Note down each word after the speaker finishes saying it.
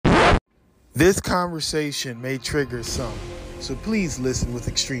This conversation may trigger some, so please listen with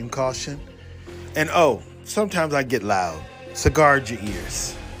extreme caution. And sometimes I get loud, so guard your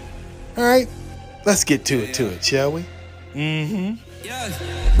ears. All right, let's get to it, shall we? Yeah.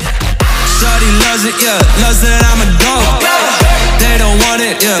 Shawty loves it, loves that I'm a dog. They don't want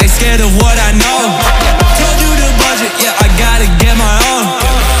it, they scared of what I know. Told you the budget, I gotta get my own.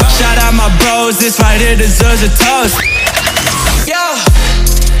 Shout out my bros, this right here deserves a toast.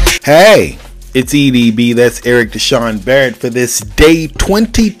 Hey, it's EDB, that's Eric Deshaun Barrett for this day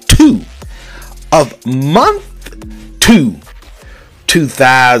 22 of month 2,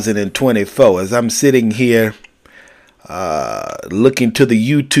 2024. As I'm sitting here looking to the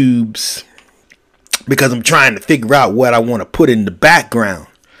YouTubes because I'm trying to figure out what I want to put in the background.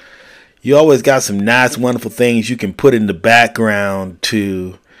 You always got some nice, wonderful things you can put in the background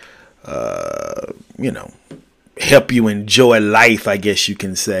to, help you enjoy life, I guess you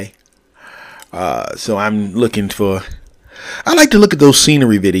can say. So I'm looking for, I like to look at those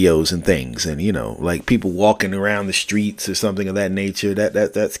scenery videos and things, and like people walking around the streets or something of that nature.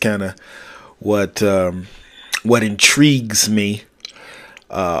 That's kind of what intrigues me.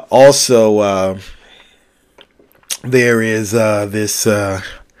 Also, there is this. I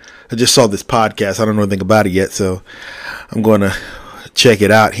just saw this podcast. I don't know anything about it yet, so I'm going to check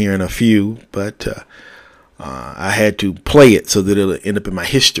it out here in a few. But I had to play it so that it'll end up in my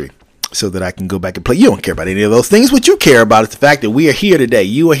history, so that I can go back and play. You don't care about any of those things. What you care about is the fact that we are here today.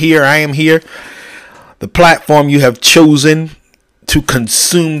 You are here. I am here. The platform you have chosen to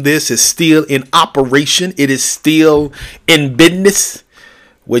consume this is still in operation. It is still in business,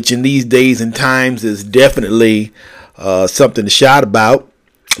 which in these days and times is definitely something to shout about,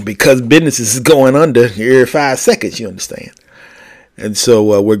 because business is going under every 5 seconds, you understand. And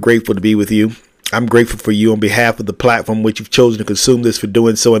so we're grateful to be with you. I'm grateful for you on behalf of the platform which you've chosen to consume this, for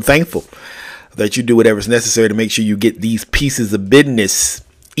doing so, and thankful that you do whatever is necessary to make sure you get these pieces of business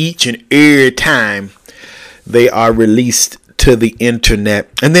each and every time they are released to the internet,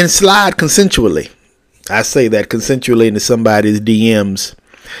 and then slide consensually. I say that consensually into somebody's DMs.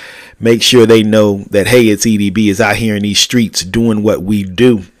 Make sure they know that, hey, it's EDB is out here in these streets doing what we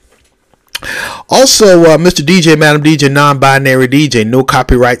do. Also, Mr. DJ, Madam DJ, non-binary DJ, no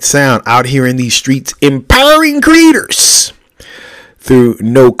copyright sound, out here in these streets, empowering creators through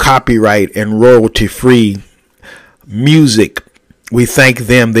no copyright and royalty-free music. We thank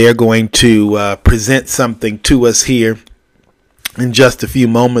them. They're going to present something to us here in just a few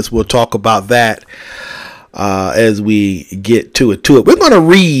moments. We'll talk about that as we get to it. We're going to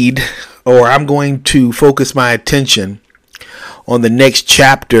read, or I'm going to focus my attention on the next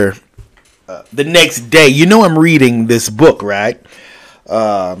chapter. The next day, I'm reading this book, right?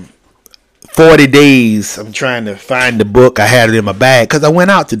 40 Days. I'm trying to find the book. I had it in my bag because I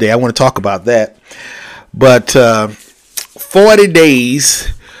went out today. I want to talk about that. But 40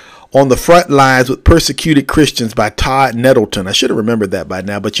 Days on the Front Lines with Persecuted Christians by Todd Nettleton. I should have remembered that by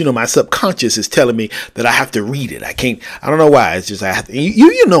now, but my subconscious is telling me that I have to read it. I don't know why. It's just I have to.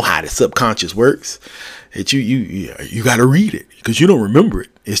 You know how the subconscious works. That you got to read it because you don't remember it.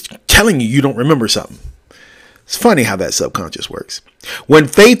 It's telling you don't remember something. It's funny how that subconscious works. When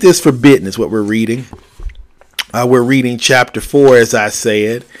Faith is Forbidden is what we're reading. We're reading chapter 4, as I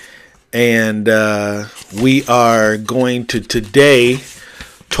said, and we are going to today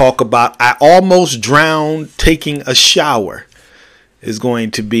talk about I almost drowned taking a shower is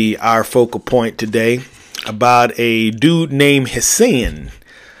going to be our focal point today, about a dude named Hussein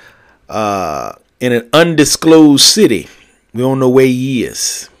in an undisclosed city. We don't know where he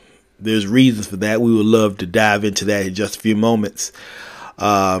is. There's reasons for that. We would love to dive into that in just a few moments.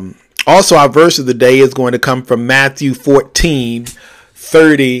 Also, our verse of the day is going to come from Matthew 14,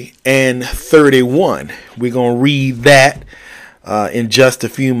 30 and 31. We're going to read that in just a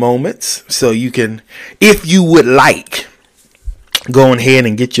few moments. So you can, if you would like, go ahead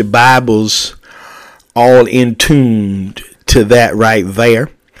and get your Bibles all in tuned to that right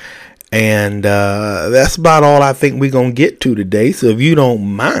there. And that's about all I think we're going to get to today. So if you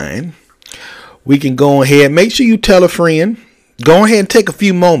don't mind, we can go ahead. Make sure you tell a friend. Go ahead and take a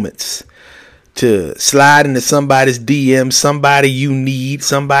few moments to slide into somebody's DM, somebody you need,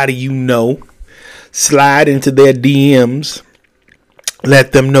 somebody you know. Slide into their DMs.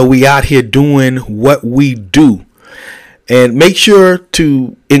 Let them know we out here doing what we do. And make sure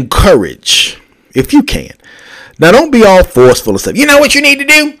to encourage, if you can. Now, don't be all forceful and stuff. You know what you need to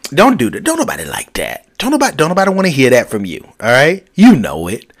do? Don't do that. Don't nobody like that. Don't nobody want to hear that from you. All right? You know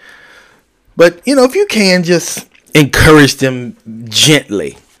it. But, if you can, just encourage them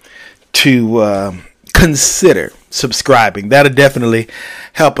gently to consider subscribing. That'll definitely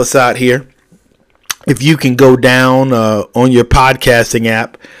help us out here. if you can go down on your podcasting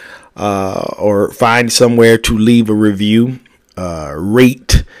app or find somewhere to leave a review,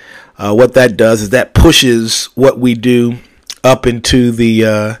 rate, what that does is that pushes what we do up into the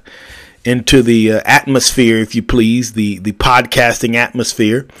atmosphere, if you please, the podcasting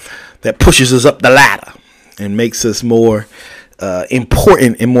atmosphere that pushes us up the ladder and makes us more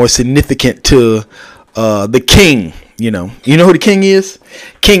important and more significant to the king. You know who the king is?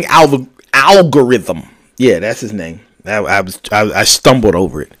 King Algorithm. Yeah, that's his name. I stumbled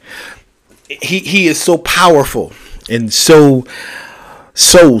over it. He is so powerful and so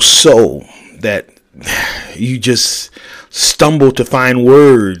that you just stumble to find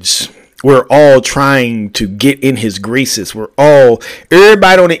words. We're all trying to get in his graces.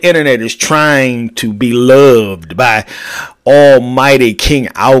 Everybody on the internet is trying to be loved by Almighty King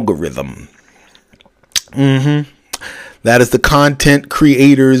Algorithm. That is the content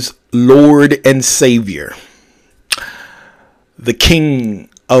creator's Lord and Savior. The King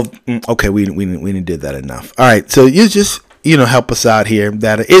of... Okay, we didn't did that enough. All right, so you just, help us out here.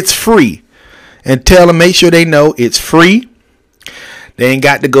 That it's free. And make sure they know it's free. They ain't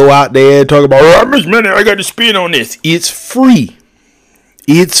got to go out there and talk about, how much money I got to spend on this. It's free.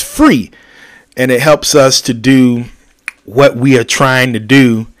 It's free. And it helps us to do what we are trying to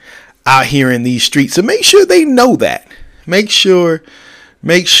do out here in these streets. So make sure they know that. Make sure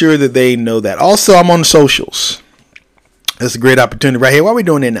that they know that. Also, I'm on the socials. That's a great opportunity right here while we're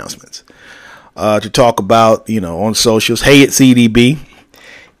doing the announcements. To talk about, on socials. Hey, it's CDB.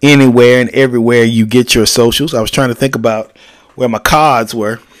 Anywhere and everywhere you get your socials. I was trying to think about where my cards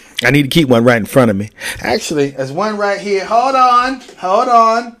were. I need to keep one right in front of me. Actually, there's one right here. Hold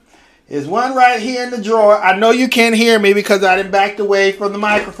on. There's one right here in the drawer. I know you can't hear me because I done backed away from the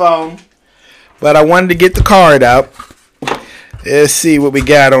microphone. But I wanted to get the card out. Let's see what we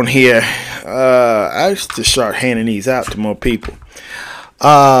got on here. I used to start handing these out to more people.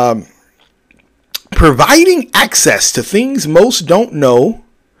 Providing access to things most don't know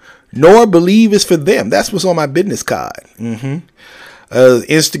nor believe is for them. That's what's on my business card.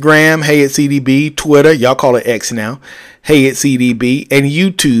 Instagram, Hey It's CDB. Twitter, y'all call it X now, Hey It's CDB. And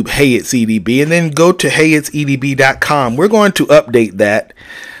YouTube, Hey It's CDB. And then go to heyitsedb.com. We're going to update that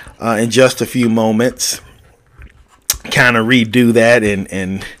in just a few moments. Kind of redo that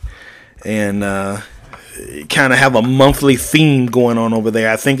and kind of have a monthly theme going on over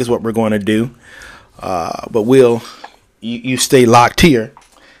there, I think is what we're going to do. But you stay locked here.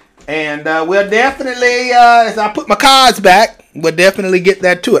 And we'll definitely, as I put my cards back, we'll definitely get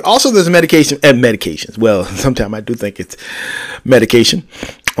that to it. Also, there's medications. Well, sometimes I do think it's medication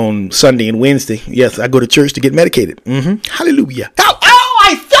on Sunday and Wednesday. Yes, I go to church to get medicated. Hallelujah. Oh,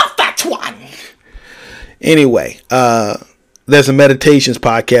 I felt that one. Anyway, there's a meditations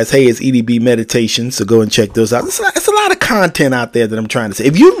podcast. Hey, it's EDB Meditations. So go and check those out. It's a lot of content out there that I'm trying to say.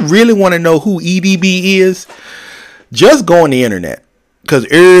 If you really want to know who EDB is, just go on the internet. Because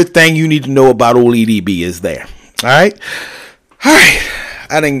everything you need to know about old EDB is there. All right. I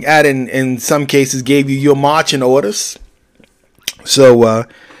didn't in some cases gave you your marching orders. So,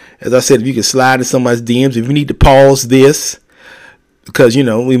 as I said, if you can slide in somebody's DMs, if you need to pause this, because,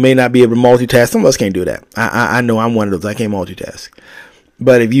 we may not be able to multitask. Some of us can't do that. I know I'm one of those. I can't multitask.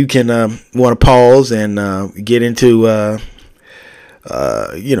 But if you can want to pause and get into,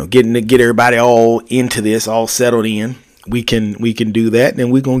 get everybody all into this, all settled in, we can do that.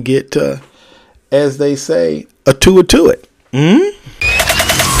 And we're going to get, as they say, a tour to it.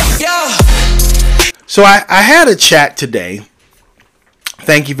 So I had a chat today.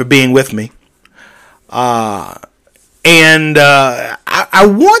 Thank you for being with me. And I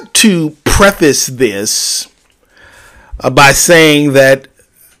want to preface this by saying that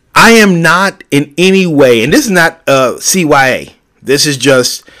I am not in any way, and this is not CYA. This is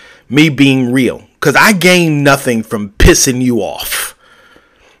just me being real, because I gain nothing from pissing you off.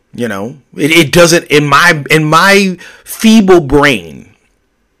 It doesn't, in my feeble brain,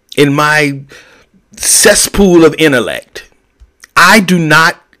 in my cesspool of intellect, I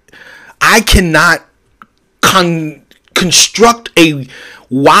cannot construct a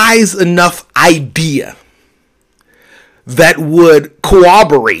wise enough idea that would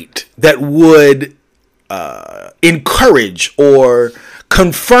corroborate, that would encourage or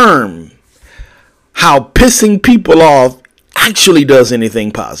confirm how pissing people off actually does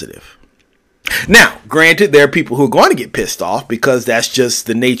anything positive. Now, granted, there are people who are going to get pissed off because that's just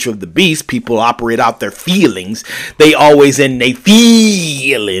the nature of the beast. People operate out their feelings. They always in their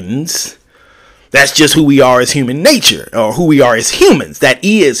feelings. That's just who we are as human nature, or who we are as humans. That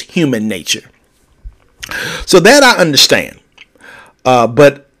is human nature. So that I understand.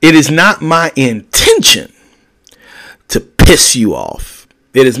 But It is not my intention to piss you off.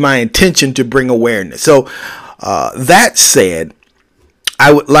 It is my intention to bring awareness. So that said,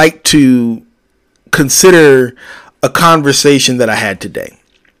 I would like to consider a conversation that I had today.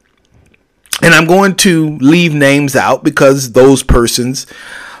 And I'm going to leave names out because those persons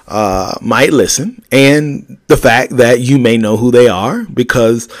might listen, and the fact that you may know who they are,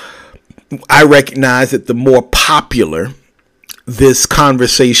 because I recognize that the more popular this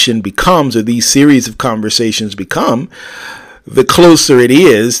conversation becomes, or these series of conversations become, the closer it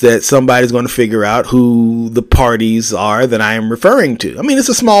is that somebody's going to figure out who the parties are that I am referring to. I mean, it's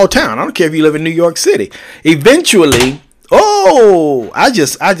a small town. I don't care if you live in New York City. Eventually,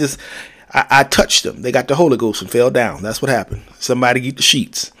 I touched them. They got the Holy Ghost and fell down. That's what happened. Somebody eat the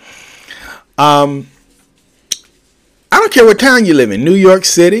sheets. I don't care what town you live in. New York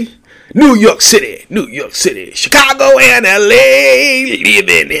City, Chicago, and LA,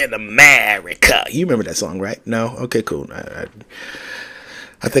 living in America. You remember that song, right? No? Okay, cool. I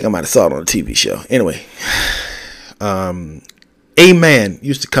think I might have saw it on a TV show. Anyway, Amen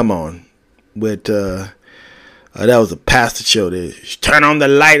used to come on with, that was a pastor show. There, turn on the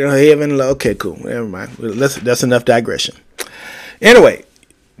light of heaven. Okay, cool. Never mind. That's enough digression. Anyway,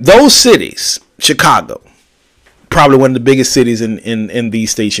 those cities, Chicago, probably one of the biggest cities in the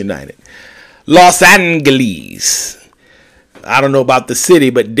States United. Los Angeles. I don't know about the city,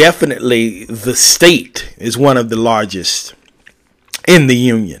 but definitely the state is one of the largest in the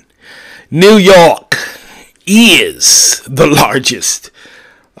Union. New York is the largest.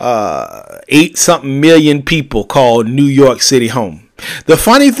 8-something million people call New York City home. The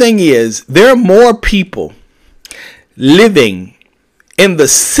funny thing is, there are more people living in the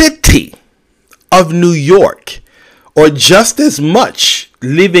city of New York, or just as much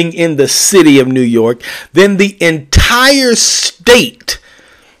living in the city of New York, than the entire state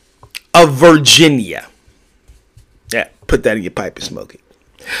of Virginia. Yeah, put that in your pipe and smoke it.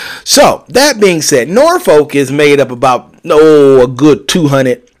 So, that being said, Norfolk is made up about, a good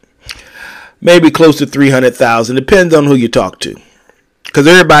 200, maybe close to 300,000. Depends on who you talk to. Because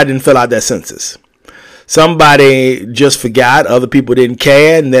everybody didn't fill out that census. Somebody just forgot, other people didn't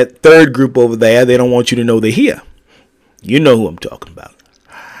care, and that third group over there, they don't want you to know they're here. You know who I'm talking about.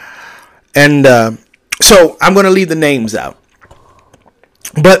 And so I'm going to leave the names out.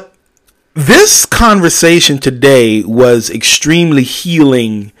 But this conversation today was extremely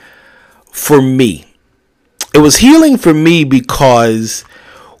healing for me. It was healing for me because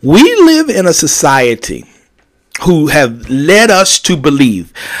we live in a society who have led us to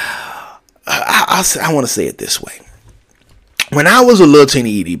believe. I want to say it this way. When I was a little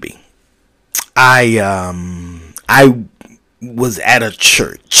teeny EDB, I was at a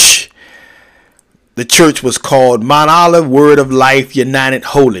church. The church was called Mount Olive Word of Life United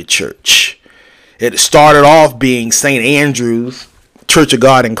Holy Church. It started off being St. Andrew's Church of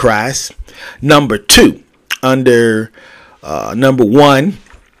God in Christ. Number 2, under number 1,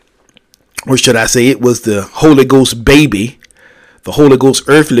 or should I say, it was the Holy Ghost baby, the Holy Ghost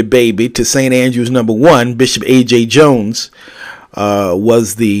earthly baby to St. Andrew's number 1. Bishop A.J. Jones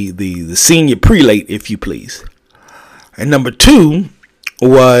was the senior prelate, if you please. And number 2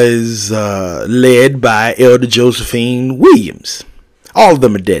 was led by Elder Josephine Williams. All of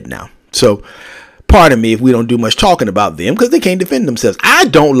them are dead now. So pardon me if we don't do much talking about them, because they can't defend themselves. I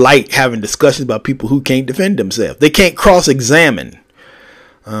don't like having discussions about people who can't defend themselves. They can't cross-examine.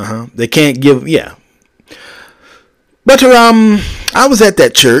 They can't give, yeah. But I was at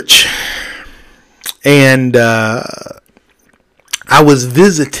that church, and I was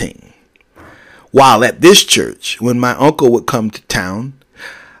visiting while at this church. When my uncle would come to town,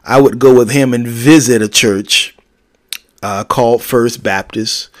 I would go with him and visit a church called First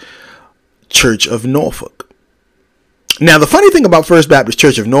Baptist Church of Norfolk. Now, the funny thing about First Baptist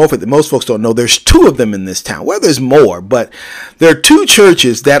Church of Norfolk that most folks don't know, there's 2 of them in this town. Well, there's more, but there are 2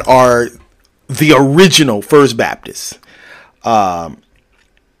 churches that are the original First Baptist.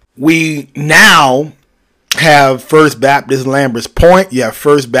 We now have First Baptist Lambert's Point. You have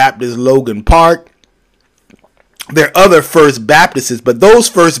First Baptist Logan Park. There are other First Baptists, but those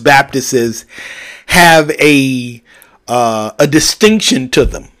First Baptists have a distinction to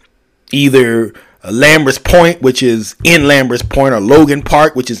them. Either Lambert's Point, which is in Lambert's Point, or Logan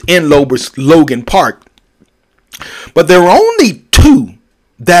Park, which is in Logan Park. But there are only 2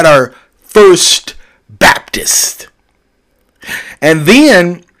 that are First Baptist. And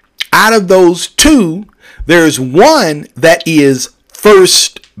then out of those 2, there's one that is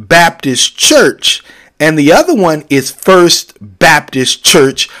First Baptist Church, and the other one is First Baptist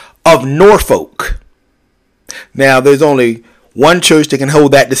Church of Norfolk. Now, there's only one church that can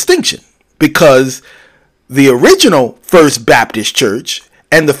hold that distinction, because the original First Baptist Church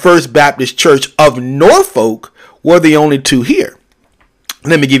and the First Baptist Church of Norfolk were the only two here.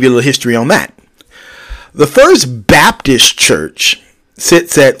 Let me give you a little history on that. The First Baptist Church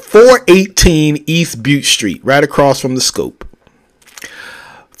sits at 418 East Butte Street, right across from the Scope.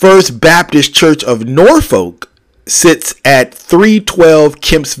 First Baptist Church of Norfolk sits at 312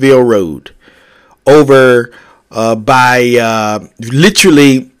 Kempsville Road, over by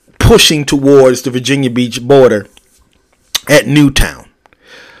literally pushing towards the Virginia Beach border at Newtown.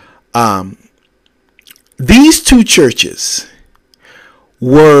 These two churches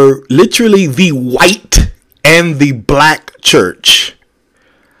were literally the white and the black church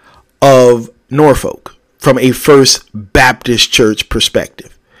of Norfolk from a First Baptist Church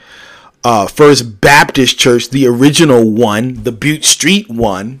perspective. First Baptist Church, the original one, the Butte Street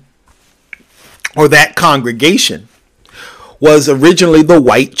one, or that congregation, was originally the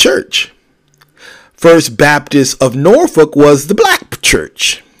white church. First Baptist of Norfolk was the black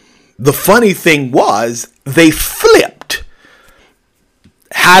church. The funny thing was, they flipped.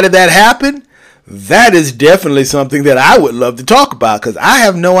 How did that happen? That is definitely something that I would love to talk about, because I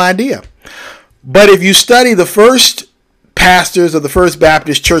have no idea. But if you study, the first pastors of the First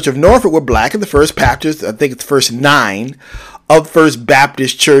Baptist Church of Norfolk were black, and the first pastors, I think it's the first 9 of First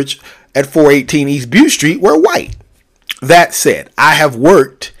Baptist Church at 418 East Butte Street, were white. That said, I have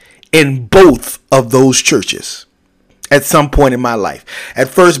worked in both of those churches at some point in my life. At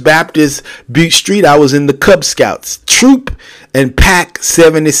First Baptist Butte Street, I was in the Cub Scouts Troop and Pack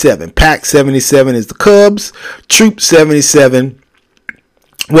 77. Pack 77 is the Cubs. Troop 77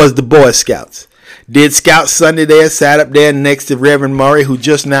 was the Boy Scouts. Did Scout Sunday there, sat up there next to Reverend Murray, who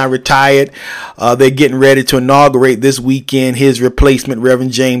just now retired. They're getting ready to inaugurate this weekend his replacement,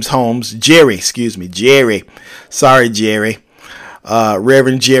 Reverend James Holmes. Jerry. Sorry, Jerry.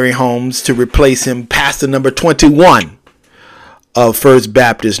 Reverend Jerry Holmes, to replace him, pastor number 21 of First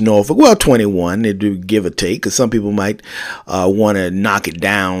Baptist Norfolk. Well, 21, they do give or take, because some people might want to knock it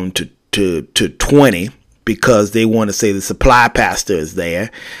down to 20, because they want to say the supply pastor is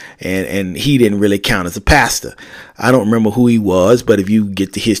there, and he didn't really count as a pastor. I don't remember who he was, but if you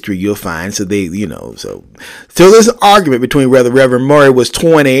get the history, you'll find. So they, so there's an argument between whether Reverend Murray was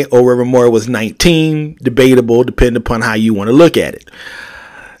 20 or Reverend Murray was 19, debatable, depending upon how you want to look at it.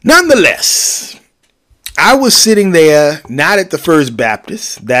 Nonetheless, I was sitting there, not at the First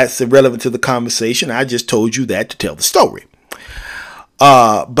Baptist. That's irrelevant to the conversation. I just told you that to tell the story.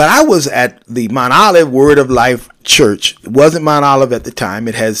 But I was at the Mount Olive Word of Life Church. It wasn't Mount Olive at the time.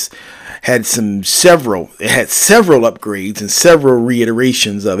 It had several upgrades and several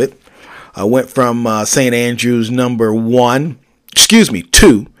reiterations of it. I went from St. Andrew's number 2.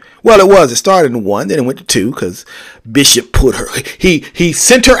 Well, it started in 1, then it went to 2, because Bishop put her, he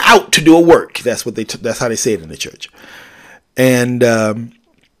sent her out to do a work. That's how they say it in the church. And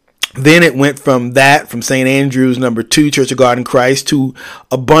then it went from St. Andrew's number 2, Church of God in Christ, to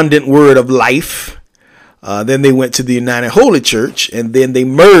Abundant Word of Life. Then they went to the United Holy Church, and then they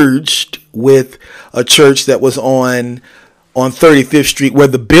merged with a church that was on 35th Street, where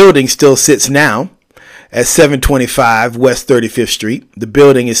the building still sits now, at 725 West 35th Street. The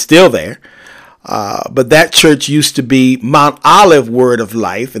building is still there. But that church used to be Mount Olive Word of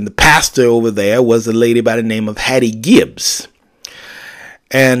Life, and the pastor over there was a lady by the name of Hattie Gibbs.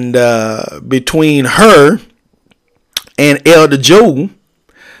 And between her and Elder Joe,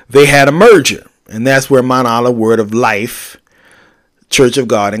 they had a merger. And that's where Mount Olive Word of Life, Church of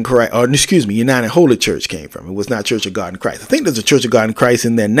God in Christ, United Holy Church came from. It was not Church of God in Christ. I think there's a Church of God in Christ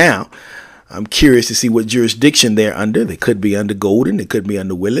in there now. I'm curious to see what jurisdiction they're under. They could be under Golden. They could be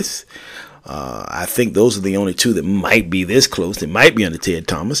under Willis. I think those are the only two that might be this close. They might be under Ted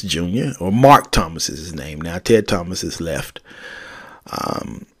Thomas Jr. or Mark Thomas is his name now. Ted Thomas is left.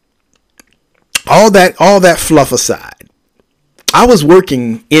 All that fluff aside, I was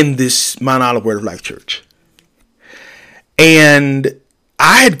working in this Mount Olive Word of Life Church, and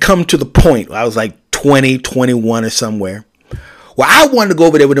I had come to the point, I was like 20, 21 or somewhere, where I wanted to go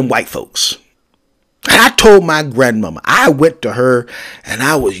over there with them white folks. And I told my grandmama, I went to her and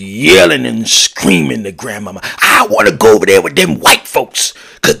I was yelling and screaming to grandmama, I want to go over there with them white folks,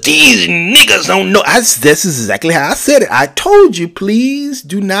 because these niggas don't know. This is exactly how I said it. I told you, please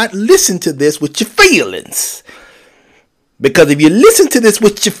do not listen to this with your feelings. Because if you listen to this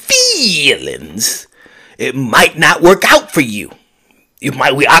with your feelings, it might not work out for you.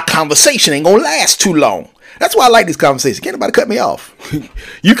 Our conversation ain't going to last too long. That's why I like these conversations. Can't nobody cut me off.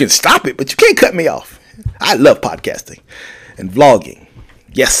 You can stop it, but you can't cut me off. I love podcasting and vlogging.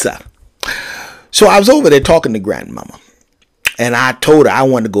 Yes, sir. So I was over there talking to grandmama. And I told her I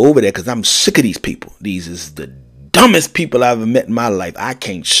wanted to go over there because I'm sick of these people. These is the dumbest people I've ever met in my life. I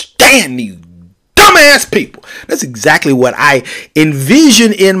can't stand these dumbass people. That's exactly what I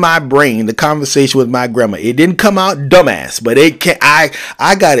envisioned in my brain, the conversation with my grandma. It didn't come out dumbass, but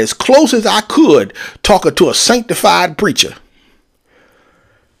I got as close as I could talking to a sanctified preacher.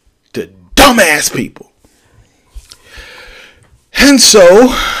 To dumbass people. And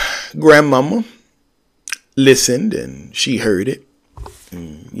so grandmama listened and she heard it.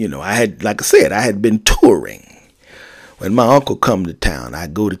 And, you know, I had been touring. When my uncle come to town, I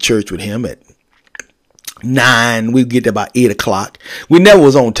go to church with him at 9. We'd get there about 8 o'clock. We never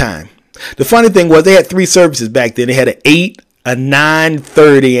was on time. The funny thing was they had 3 services back then. They had an 8, a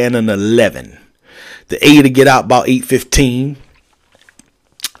 9:30, and an 11. The 8 would get out about 8:15.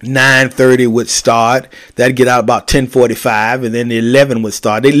 9:30 would start. That'd get out about 10:45, and then the 11 would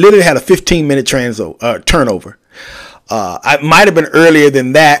start. They literally had a 15-minute turnover. I might have been earlier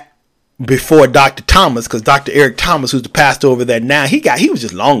than that before Dr. Thomas, because Dr. Eric Thomas, who's the pastor over there now, he was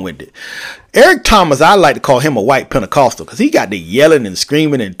just long-winded. Eric Thomas, I like to call him a white Pentecostal, because he got the yelling and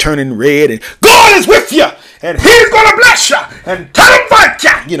screaming and turning red and God is with you and he's gonna bless you and tell him fight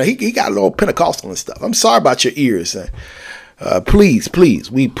you. You know, he got a little Pentecostal and stuff. I'm sorry about your ears.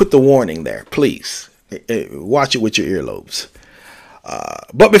 Please, we put the warning there. Please watch it with your earlobes.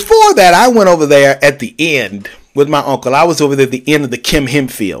 But before that, I went over there at the end with my uncle. I was over there at the end of the Kim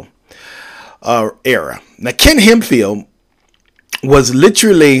Hempfield era. Now, Ken Hempfield was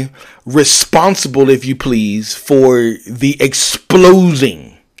literally responsible, if you please, for the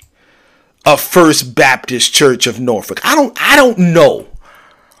exploding of First Baptist Church of Norfolk. I don't know.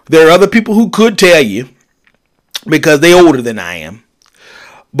 There are other people who could tell you because they're older than I am.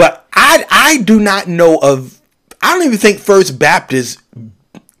 But I do not know of, I don't even think First Baptist,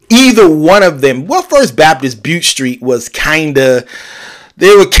 either one of them. Well, First Baptist Butte Street was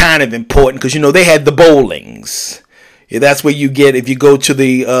they were kind of important because, you know, they had the bowlings. Yeah, that's where you get, if you go to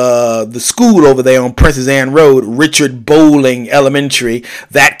the school over there on Princess Anne Road, Richard Bowling Elementary,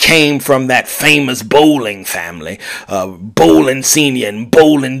 that came from that famous Bowling family. Bowling Sr. and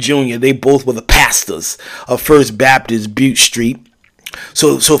Bowling Jr., they both were the pastors of First Baptist Butte Street.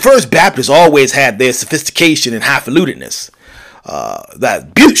 So First Baptist always had their sophistication and highfalutedness.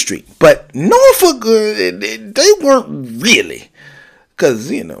 That Butte Street. But Norfolk, they weren't really. Because,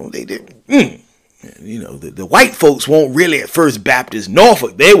 you know, they did. You know, the white folks weren't really at First Baptist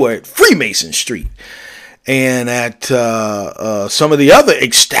Norfolk. They were at Freemason Street. And at some of the other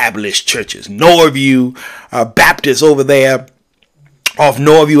established churches. Norview Baptist over there off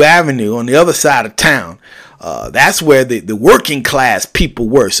Norview Avenue on the other side of town. That's where the working class people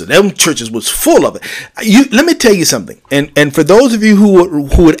were. So them churches was full of it. Let me tell you something. And for those of you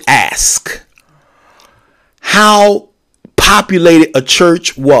who would ask how populated a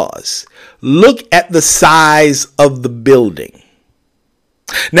church was, look at the size of the building.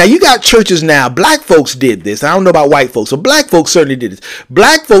 Now, you got churches now. Black folks did this. I don't know about white folks. So black folks certainly did this.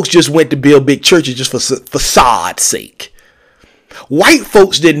 Black folks just went to build big churches just for facade's sake. White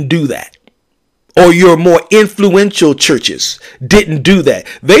folks didn't do that. Or your more influential churches didn't do that.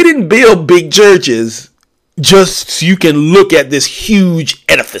 They didn't build big churches just so you can look at this huge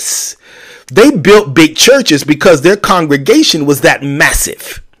edifice. They built big churches because their congregation was that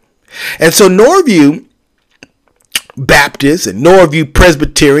massive. And so Norview Baptist and Norview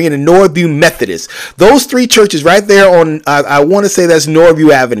Presbyterian and Norview Methodist, those 3 churches right there on, I want to say that's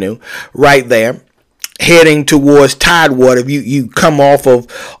Norview Avenue right there, heading towards Tidewater. You come off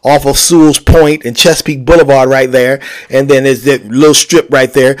of Sewell's Point and Chesapeake Boulevard right there, and then there's that little strip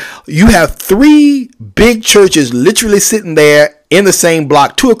right there. You have 3 big churches literally sitting there in the same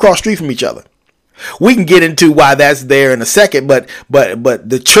block, 2 across the street from each other. We can get into why that's there in a second, but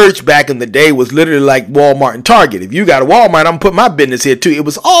the church back in the day was literally like Walmart and Target. If you got a Walmart, I'm gonna put my business here too. It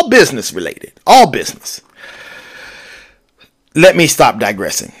was all business related, all business. Let me stop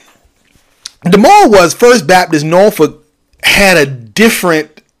digressing. The moral was First Baptist Norfolk had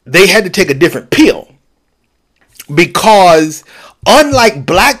they had to take a different pill, because unlike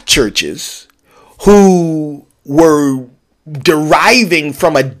black churches who were deriving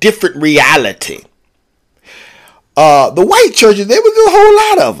from a different reality, the white churches, there was a whole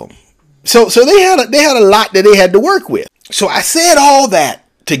lot of them. So they had a lot that they had to work with. So I said all that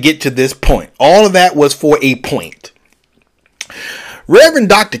to get to this point. All of that was for a point. Reverend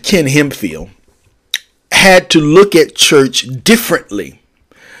Dr. Ken Hempfield had to look at church differently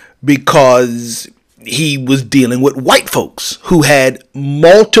because he was dealing with white folks who had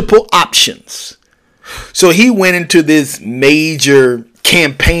multiple options. So he went into this major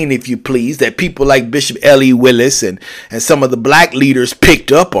campaign, if you please, that people like Bishop L.E. Willis and some of the black leaders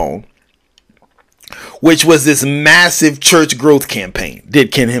picked up on, which was this massive church growth campaign,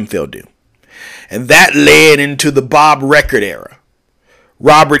 did Ken Hemphill do. And that led into the Bob Record era.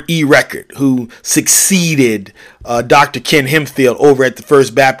 Robert E. Record, who succeeded Dr. Ken Hemphill over at the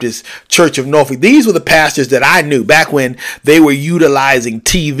First Baptist Church of Norfolk. These were the pastors that I knew back when they were utilizing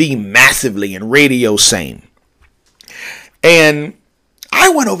TV massively and radio same. And I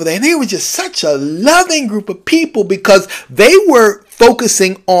went over there and they were just such a loving group of people because they were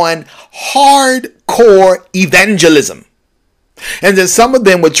focusing on hardcore evangelism. And then some of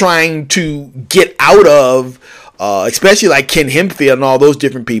them were trying to get out of especially like Ken Hemphill and all those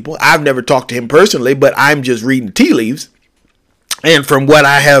different people. I've never talked to him personally, but I'm just reading tea leaves. And from what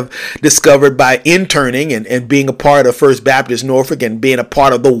I have discovered by interning and being a part of First Baptist Norfolk and being a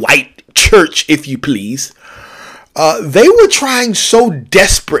part of the white church, if you please, they were trying so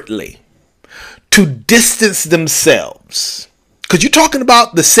desperately to distance themselves. Because you're talking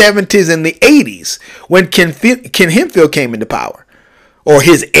about the 70s and the 80s when Ken Hemphill came into power, or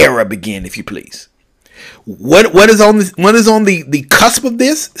his era began, if you please. What is on the cusp of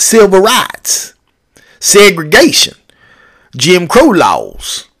this? Civil rights, segregation, Jim Crow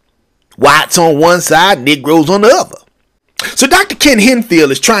laws, whites on one side, Negroes on the other. So Dr. Ken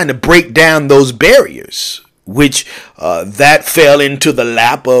Hemphill is trying to break down those barriers, which that fell into the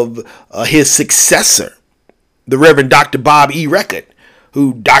lap of his successor, the Reverend Dr. Bob E. Record,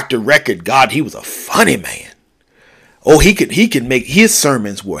 who Dr. Record, God, he was a funny man. Oh, he could make, his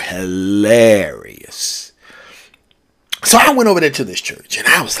sermons were hilarious. So I went over there to this church and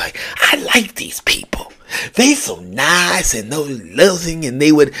I was like, I like these people. They so nice and those loving, and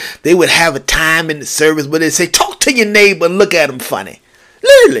they would have a time in the service where they say, talk to your neighbor and look at them funny.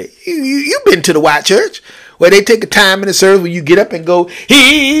 Literally, you've been to the white church where they take a time in the service where you get up and go,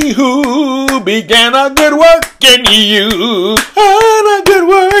 he who began a good work in you, and a good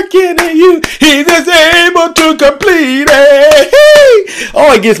work in you, he is able to complete it.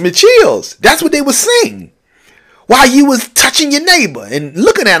 Oh, it gives me chills. That's what they were saying while you was touching your neighbor and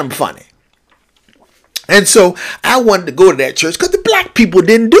looking at them funny. And so I wanted to go to that church because the black people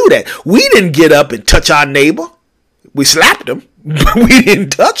didn't do that. We didn't get up and touch our neighbor. We slapped him, but we didn't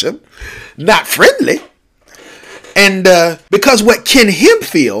touch him. Not friendly. And because what Ken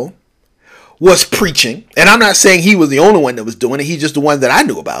Hemphill was preaching, and I'm not saying he was the only one that was doing it, he's just the one that I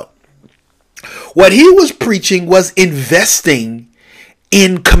knew about. What he was preaching was investing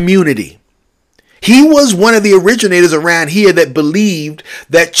in community. He was one of the originators around here that believed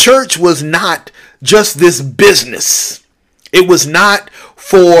that church was not just this business. It was not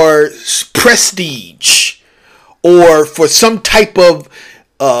for prestige or for some type of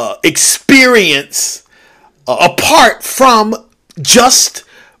experience apart from just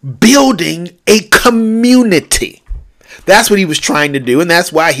building a community. That's what he was trying to do, and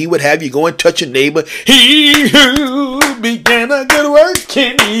that's why he would have you go and touch your neighbor. He who began a good work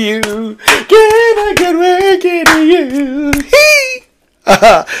in you, began a good work in you.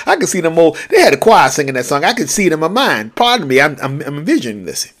 I can see them old. They had a choir singing that song. I could see it in my mind. Pardon me, I'm envisioning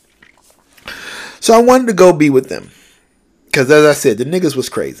this. So I wanted to go be with them, because as I said, the niggas was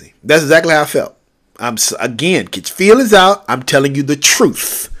crazy. That's exactly how I felt. Again, get your feelings out. I'm telling you the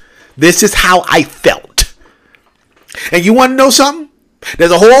truth. This is how I felt. And you want to know something?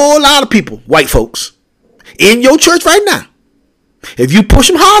 There's a whole lot of people, white folks, in your church right now. If you push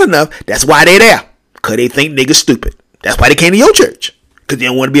them hard enough, that's why they're there. Because they think niggas stupid. That's why they came to your church. Because they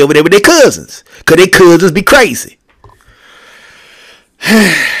don't want to be over there with their cousins. Because their cousins be crazy.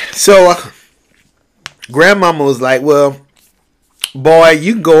 So, grandmama was like, well, boy,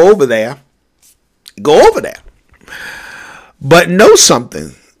 you can go over there. Go over there. But know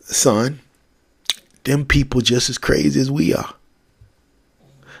something, son. Them people just as crazy as we are.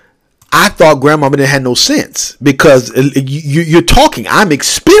 I thought grandmama didn't have no sense because you're talking. I'm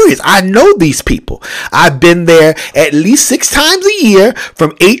experienced. I know these people. I've been there at least 6 times a year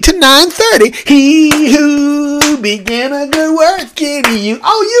from 8 to 9:30. He who began a good work in you.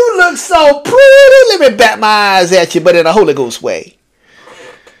 Oh, you look so pretty. Let me bat my eyes at you, but in a Holy Ghost way.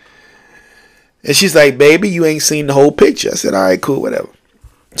 And she's like, baby, you ain't seen the whole picture. I said, all right, cool, whatever.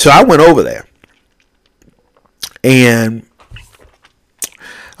 So I went over there. And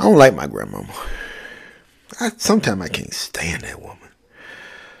I don't like my grandmama. Sometimes I can't stand that woman.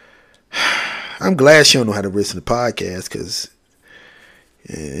 I'm glad she don't know how to listen to podcasts, because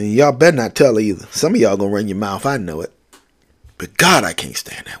y'all better not tell her either. Some of y'all gonna run your mouth, I know it. But God, I can't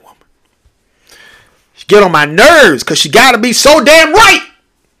stand that woman. She get on my nerves because she gotta be so damn right.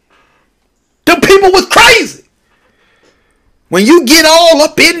 Them people was crazy. When you get all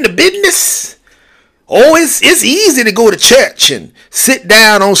up in the business, oh, it's easy to go to church and sit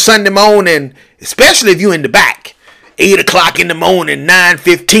down on Sunday morning, especially if you're in the back. 8 o'clock in the morning,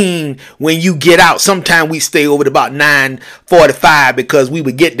 9:15 when you get out. Sometimes we stay over to about 9:45 because we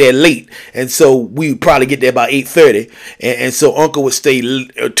would get there late. And so we would probably get there about 8:30. And so Uncle would stay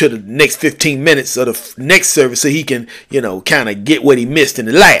to the next 15 minutes of the next service so he can, kind of get what he missed in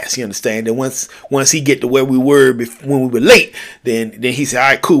the last. You understand? And once he get to where we were when we were late, then he said, all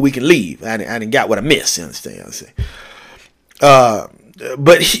right, cool, we can leave. I didn't got what I missed. You understand? But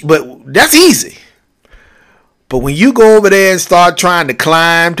that's easy. But when you go over there and start trying to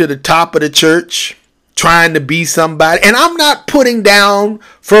climb to the top of the church, trying to be somebody, and I'm not putting down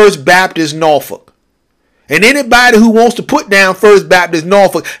First Baptist Norfolk. And anybody who wants to put down First Baptist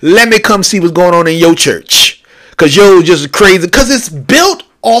Norfolk, let me come see what's going on in your church. Because you're just crazy. Because it's built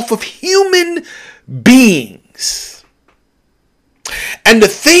off of human beings. And the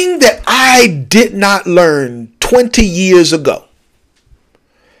thing that I did not learn 20 years ago,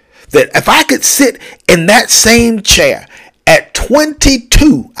 that if I could sit in that same chair at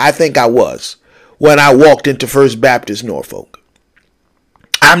 22, I think I was, when I walked into First Baptist Norfolk.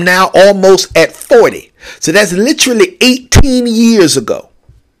 I'm now almost at 40. So that's literally 18 years ago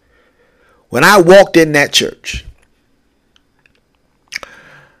when I walked in that church.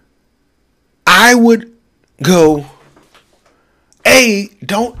 I would go,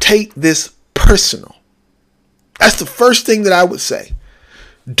 don't take this personal. That's the first thing that I would say.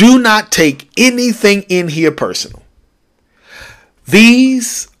 Do not take anything in here personal.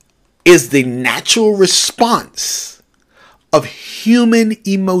 These is the natural response of human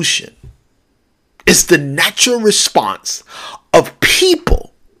emotion. It's the natural response of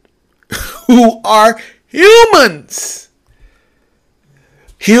people who are humans.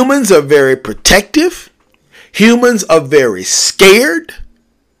 Humans are very protective. Humans are very scared.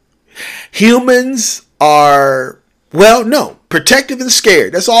 Humans are, protective and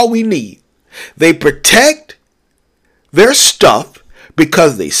scared. That's all we need. They protect their stuff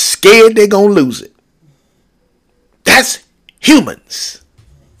because they scared they're going to lose it. That's humans.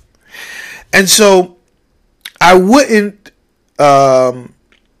 And so I wouldn't have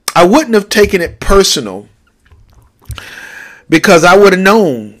taken it personal because I would have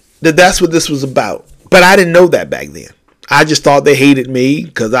known that that's what this was about. But I didn't know that back then. I just thought they hated me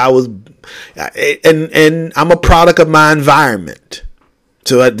because I was, and I'm a product of my environment.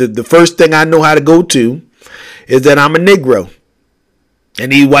 So the first thing I know how to go to is that I'm a Negro. And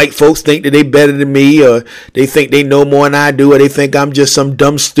these white folks think that they better than me, or they think they know more than I do, or they think I'm just some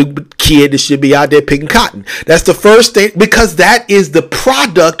dumb, stupid kid that should be out there picking cotton. That's the first thing, because that is the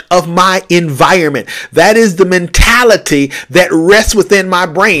product of my environment. That is the mentality that rests within my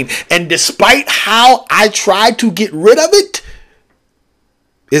brain. And despite how I try to get rid of it,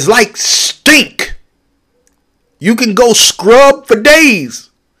 it's like stink. You can go scrub for days.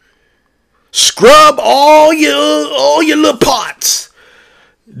 Scrub all your little parts.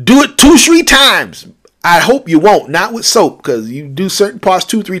 Do it 2-3 times. I hope you won't. Not with soap, because you do certain parts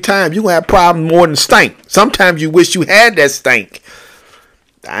 2-3 times, you're going to have problems more than stink. Sometimes you wish you had that stink.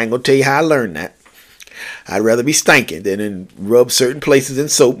 I ain't going to tell you how I learned that. I'd rather be stinking than rub certain places in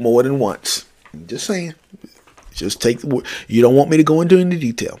soap more than once. I'm just saying. Just take the word. You don't want me to go into any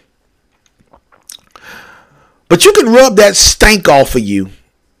detail. But you can rub that stank off of you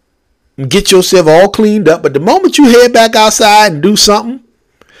and get yourself all cleaned up. But the moment you head back outside and do something,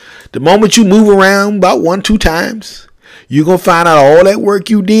 the moment you move around about 1-2 times, you're going to find out all that work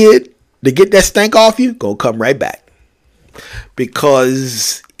you did to get that stank off you, going to come right back.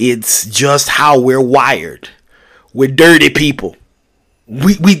 Because it's just how we're wired. We're dirty people.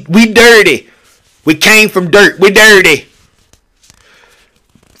 We dirty. We came from dirt. We're dirty.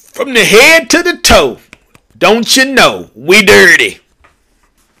 From the head to the toe. Don't you know? We dirty.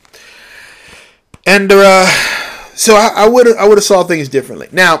 And so I would have saw things differently.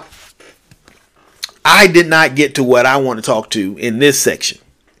 Now, I did not get to what I want to talk to in this section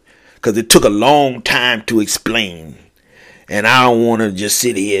because it took a long time to explain, and I don't want to just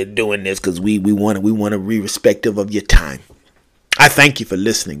sit here doing this because we want to be respectful of your time. I thank you for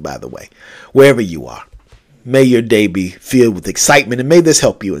listening, by the way, wherever you are. May your day be filled with excitement, and may this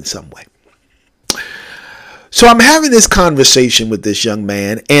help you in some way. So I'm having this conversation with this young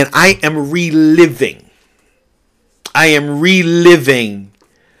man, and I am reliving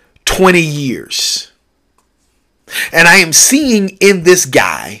 20 years. And I am seeing in this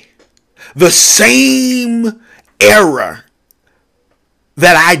guy the same error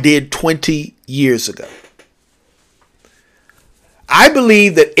that I did 20 years ago. I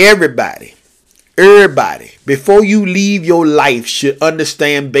believe that everybody everybody, before you leave your life, should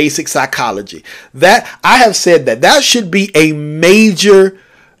understand basic psychology. That I have said that should be a major.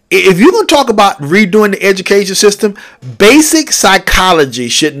 If you're going to talk about redoing the education system, basic psychology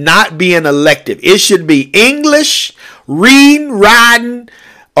should not be an elective. It should be English, reading, writing,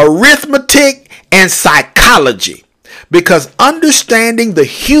 arithmetic, and psychology. Because understanding the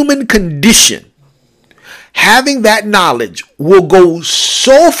human condition, having that knowledge will go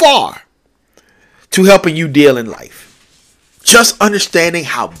so far to helping you deal in life. Just understanding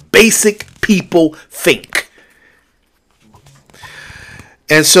how basic people think.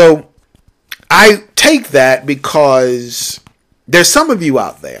 And so I take that because there's some of you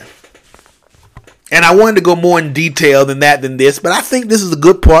out there, and I wanted to go more in detail than this, but I think this is a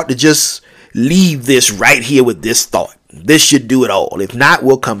good part to just leave this right here with this thought. This should do it all. If not,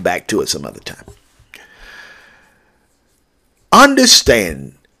 we'll come back to it some other time.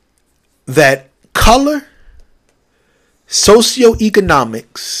 Understand that color,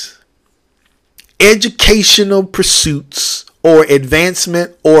 socioeconomics, educational pursuits, or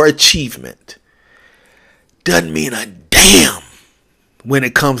advancement or achievement doesn't mean a damn when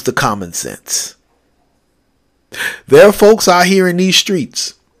it comes to common sense. There are folks out here in these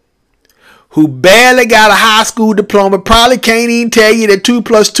streets who barely got a high school diploma, probably can't even tell you that 2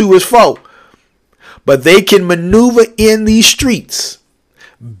 + 2 is 4, but they can maneuver in these streets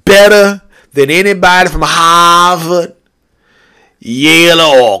better than anybody from Harvard, Yale,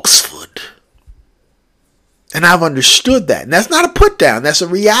 or Oxford. And I've understood that. And that's not a put down. That's a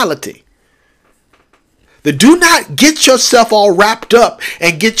reality. Do not get yourself all wrapped up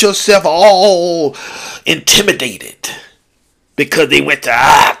and get yourself all intimidated because they went to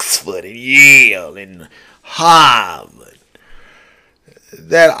Oxford and Yale and Harvard.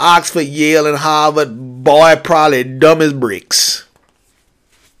 That Oxford, Yale, and Harvard boy probably dumb as bricks.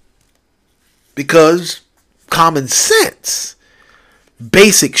 Because common sense,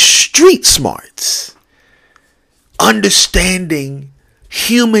 basic street smarts, understanding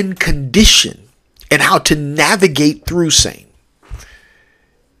human condition and how to navigate through same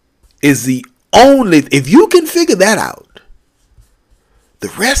is the only, if you can figure that out, the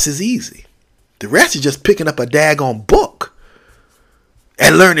rest is easy. The rest is just picking up a daggone book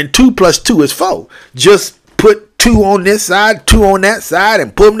and learning 2 + 2 is 4. Just put 2 on this side, 2 on that side,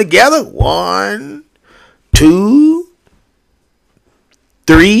 and put them together. 1, 2,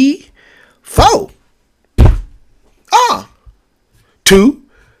 3, 4. 2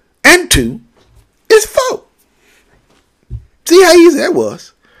 and 2 is 4. See how easy that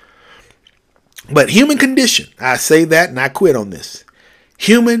was? But human condition, I say that and I quit on this.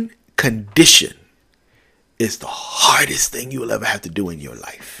 Human condition is the hardest thing you will ever have to do in your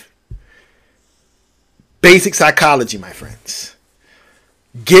life. Basic psychology, my friends.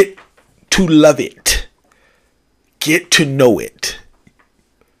 Get to love it. Get to know it.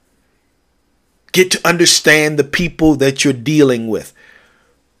 Get to understand the people that you're dealing with.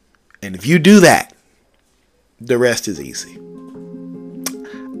 And if you do that, the rest is easy.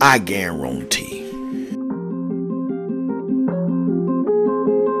 I guarantee.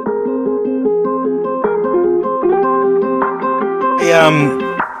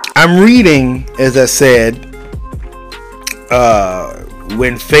 I'm reading, as I said,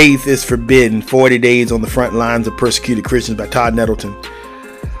 When Faith is Forbidden, 40 Days on the Front Lines of Persecuted Christians by Todd Nettleton.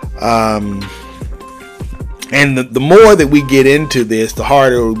 And the more that we get into this, the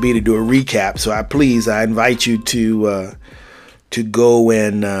harder it will be to do a recap. So I invite you to go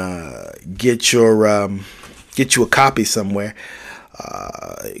and get you a copy somewhere.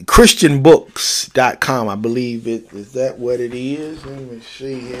 Christianbooks.com, I believe it is. That what it is? Let me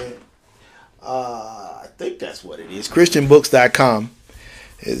see here. I think that's what it is. Christianbooks.com.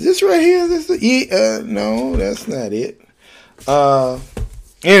 Is this right here? No, that's not it.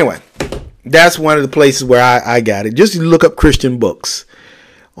 Anyway. That's one of the places where I got it. Just look up Christian Books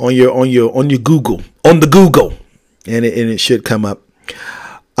on your Google, and it should come up.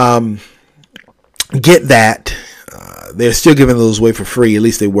 Get that. They're still giving those away for free. At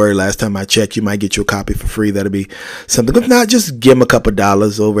least they were last time I checked. You might get your copy for free. That'll be something. If not, just give them a couple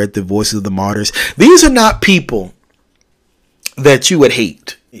dollars over at the Voices of the Martyrs. These are not people that you would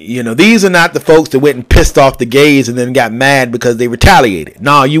hate. You know, these are not the folks that went and pissed off the gays and then got mad because they retaliated.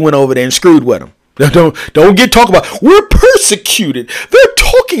 No, you went over there and screwed with them. Don't get talking about, we're persecuted. They're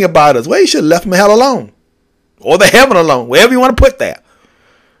talking about us. Well, you should have left them the hell alone. Or the heaven alone. Wherever you want to put that.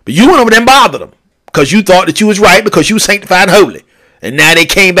 But you went over there and bothered them. Because you thought that you was right because you was sanctified and holy. And now they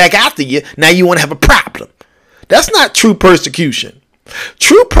came back after you. Now you want to have a problem. That's not true persecution.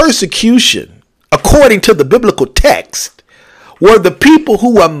 True persecution, according to the biblical text, were the people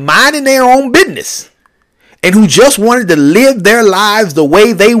who were minding their own business and who just wanted to live their lives the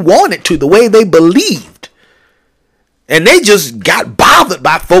way they wanted to, the way they believed. And they just got bothered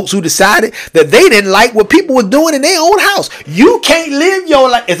by folks who decided that they didn't like what people were doing in their own house. You can't live your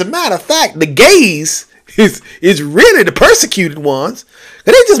life. As a matter of fact, the gays is really the persecuted ones.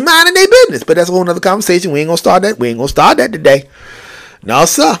 They just minding their business. But that's a whole nother conversation. We ain't gonna start that. We ain't gonna start that today. No,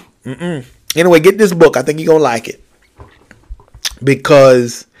 sir. Anyway, get this book. I think you're gonna like it.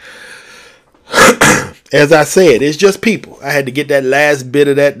 Because as I said, it's just people. I had to get that last bit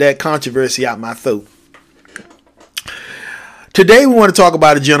of that controversy out my throat. Today we want to talk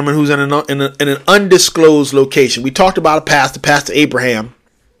about a gentleman who's in an undisclosed location. We talked about a pastor, Pastor Abraham.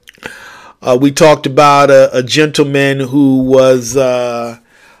 We talked about a gentleman who was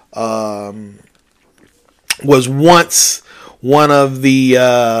once one of the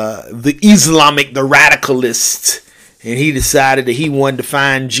radicalists, and he decided that he wanted to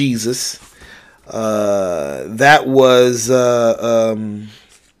find Jesus. That was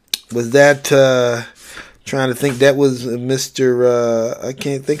that. Trying to think, that was Mr. I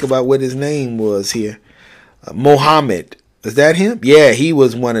can't think about what his name was here. Mohammed. Is that him? Yeah, he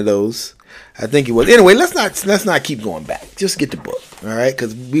was one of those. I think it was. Anyway, let's not keep going back. Just get the book, all right?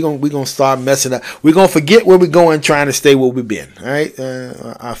 Because we're gonna start messing up. We're gonna forget where we're going, trying to stay where we've been. All right,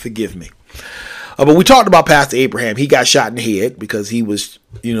 forgive me. But we talked about Pastor Abraham. He got shot in the head because he was,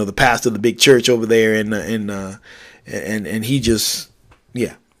 the pastor of the big church over there, and he just,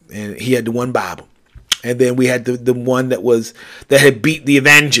 and he had the one Bible. And then we had the one that had beat the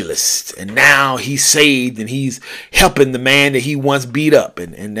evangelist, and now he's saved and he's helping the man that he once beat up,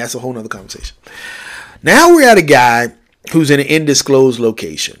 and that's a whole nother conversation. Now we're at a guy who's in an undisclosed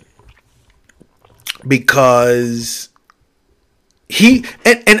location because I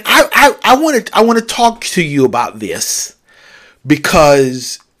want to talk to you about this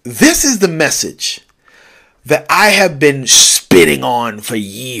because this is the message that I have been spitting on for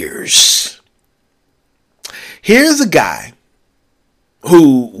years. Here's a guy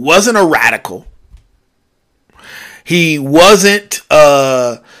who wasn't a radical. He wasn't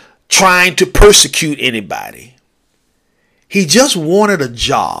trying to persecute anybody. He just wanted a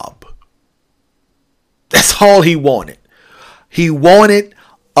job. That's all he wanted. He wanted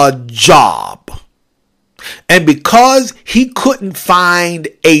a job. And because he couldn't find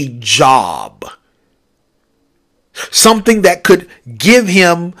a job, something that could give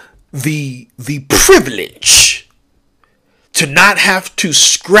him the privilege to not have to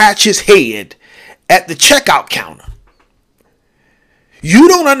scratch his head at the checkout counter. You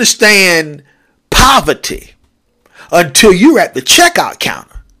don't understand poverty until you're at the checkout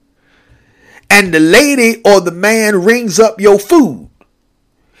counter and the lady or the man rings up your food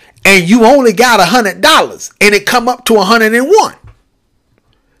and you only got $100 and it come up to 101.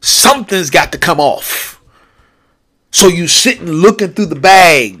 Something's got to come off. So you sitting looking through the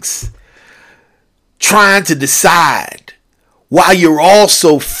bags, trying to decide, while you're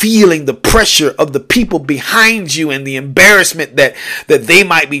also feeling the pressure of the people behind you and the embarrassment that they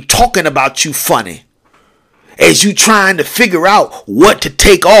might be talking about you funny, as you trying to figure out what to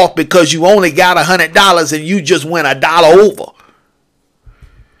take off because you only got $100 and you just went $1 over.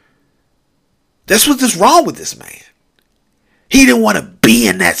 That's what's wrong with this man. He didn't want to be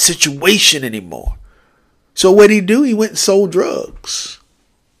in that situation anymore. So what did he do? He went and sold drugs.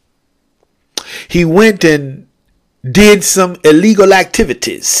 He went and did some illegal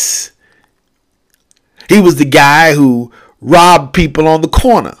activities. He was the guy who robbed people on the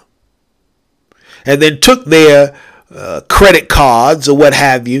corner and then took their credit cards or what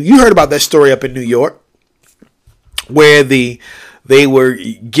have you. You heard about that story up in New York where they were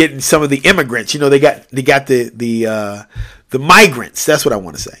getting some of the immigrants. They got the migrants. That's what I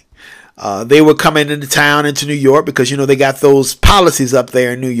want to say. They were coming into town, into New York, because, they got those policies up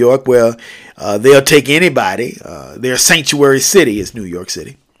there in New York where they'll take anybody. Their sanctuary city is New York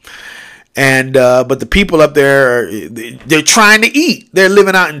City. And but the people up there, they're trying to eat. They're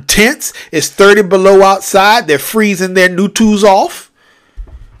living out in tents. It's 30 below outside. They're freezing their new-tos off.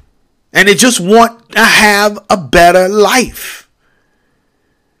 And they just want to have a better life.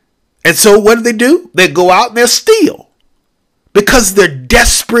 And so what do? They go out and they'll steal because they're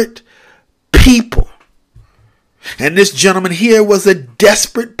desperate people. And this gentleman here was a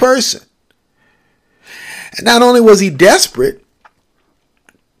desperate person. And not only was he desperate,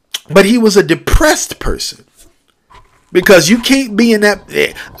 but he was a depressed person. Because you can't be in that.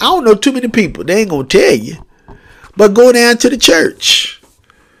 I don't know too many people. They ain't going to tell you. But go down to the church.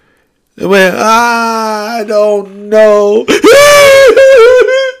 Well, I don't know.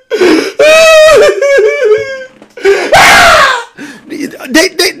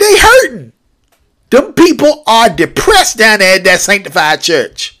 are depressed down there at that sanctified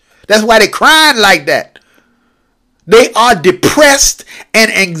church. That's why they're crying like that. They are depressed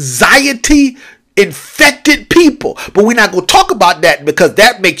and anxiety infected people. But we're not going to talk about that because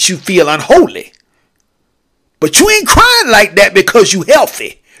that makes you feel unholy. But you ain't crying like that because you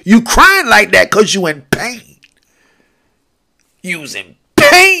healthy. You crying like that because you in pain. You's in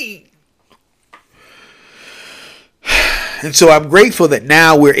pain. And so I'm grateful that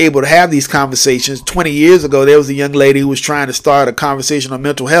now we're able to have these conversations. 20 years ago, there was a young lady who was trying to start a conversation on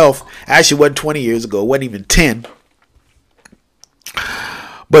mental health. Actually, it wasn't 20 years ago. It wasn't even 10.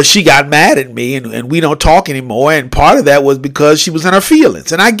 But she got mad at me and we don't talk anymore. And part of that was because she was in her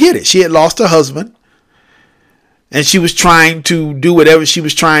feelings. And I get it. She had lost her husband. And she was trying to do whatever she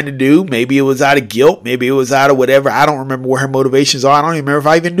was trying to do. Maybe it was out of guilt. Maybe it was out of whatever. I don't remember what her motivations are. I don't even remember if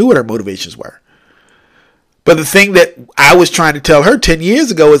I even knew what her motivations were. But the thing that I was trying to tell her 10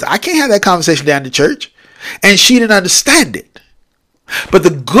 years ago is I can't have that conversation down in church. And she didn't understand it. But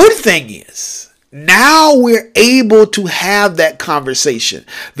the good thing is now we're able to have that conversation.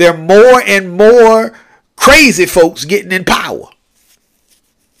 There are more and more crazy folks getting in power.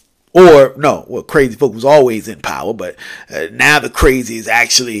 Or no, well, crazy folks was always in power, but now the crazy is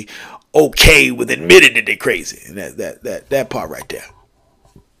actually okay with admitting that they're crazy. And that part right there.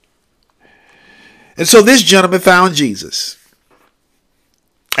 And so this gentleman found Jesus.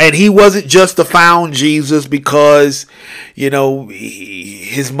 And he wasn't just a found Jesus because,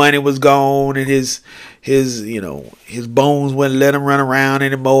 his money was gone and his bones wouldn't let him run around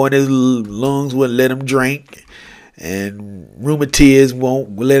anymore and his lungs wouldn't let him drink. And rheumatiz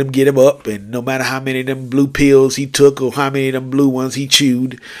won't let him get him up. And no matter how many of them blue pills he took or how many of them blue ones he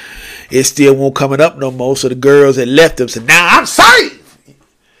chewed, it still won't coming up no more. So the girls that left him said, "Now I'm sorry."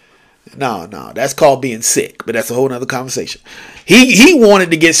 No, that's called being sick. But that's a whole nother conversation. He wanted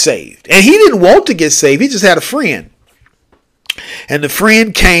to get saved. And he didn't want to get saved. He just had a friend. And the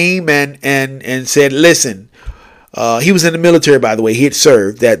friend came and said, listen, he was in the military, by the way. He had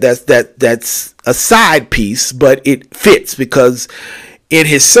served. That's a side piece, but it fits because in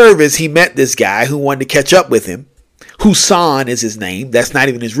his service, he met this guy who wanted to catch up with him. Husan is his name. That's not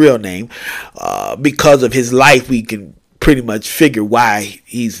even his real name. Because of his life, we can pretty much figure why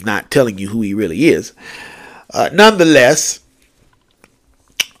he's not telling you who he really is. Nonetheless,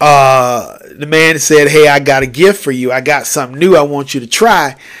 the man said, "Hey, I got a gift for you. I got something new I want you to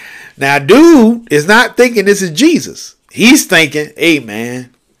try." Now, dude is not thinking this is Jesus. He's thinking, "Hey, man,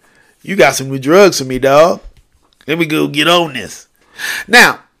 you got some new drugs for me, dog. Let me go get on this."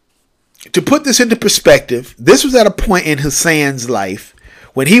 Now, to put this into perspective, this was at a point in Husan's life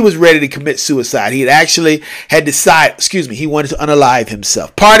when he was ready to commit suicide. He had decided, he wanted to unalive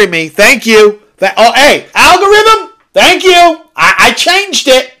himself. Pardon me. Thank you. Hey, algorithm. Thank you. I changed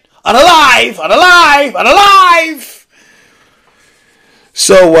it. Unalive.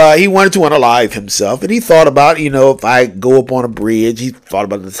 So he wanted to unalive himself. And he thought about, if I go up on a bridge, he thought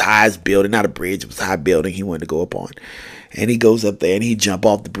about this highest building, not a bridge, it was a high building he wanted to go up on. And he goes up there and he jump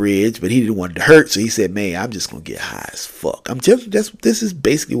off the bridge, but he didn't want it to hurt. So he said, "Man, I'm just going to get high as fuck." This is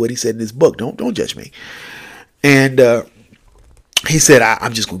basically what he said in his book. Don't judge me. And he said,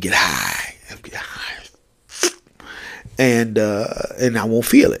 I'm just going to get high. And I won't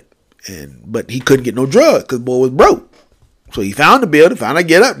feel it. But he couldn't get no drugs because the boy was broke. So he found the building, found I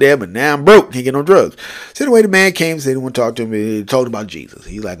get up there, but now I'm broke, can't get no drugs. So anyway, the man came, said he want to talk to him, he talked about Jesus.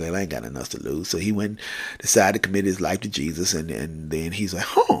 He's like, "Well, I ain't got nothing else to lose." So he went, decided to commit his life to Jesus, and then he's like,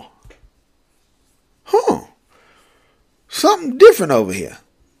 something different over here.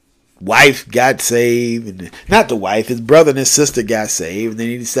 Wife got saved, and not the wife, his brother and his sister got saved, and then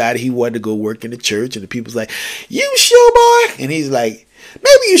he decided he wanted to go work in the church, and the people's like, "You sure, boy?" And he's like,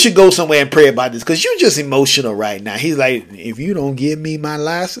 "Maybe you should go somewhere and pray about this because you're just emotional right now." He's like, "If you don't give me my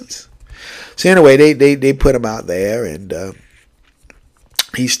license." So anyway, they put him out there, and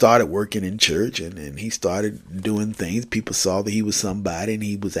he started working in church, and he started doing things. People saw that he was somebody, and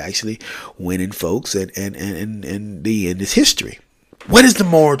he was actually winning folks, and the end is history. What is the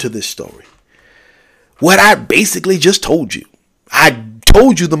moral to this story? What I basically just told you. I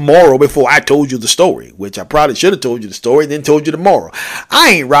told you the moral before I told you the story, which I probably should have told you the story, then told you the moral.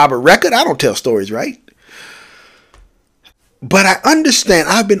 I ain't Robert Record. I don't tell stories right. But I understand.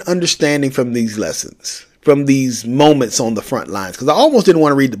 I've been understanding from these lessons, from these moments on the front lines, because I almost didn't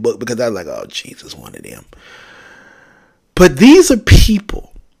want to read the book because I was like, "Oh, Jesus, one of them." But these are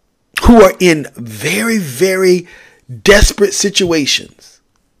people who are in very, very desperate situations,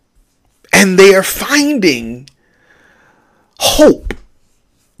 and they are finding hope.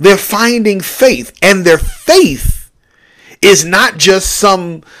 They're finding faith, and their faith is not just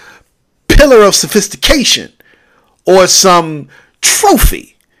some pillar of sophistication. or some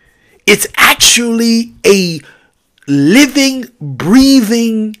trophy. It's actually a living,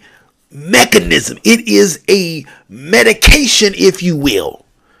 breathing mechanism. It is a medication, if you will,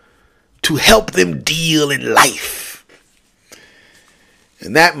 to help them deal in life.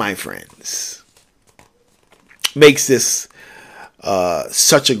 And that, my friends, makes this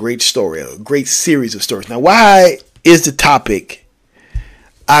such a great story, a great series of stories. Now, why is the topic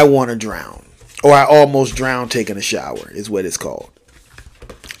I want to drown, or I almost drowned taking a shower, is what it's called.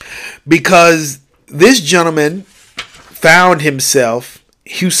 Because this gentleman found himself,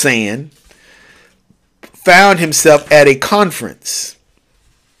 Hussein, found himself at a conference.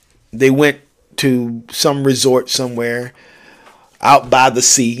 They went to some resort somewhere out by the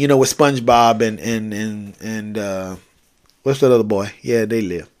sea, you know, where SpongeBob and what's that other boy? Yeah, they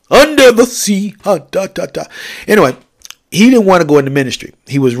live under the sea. Anyway, he didn't want to go into ministry.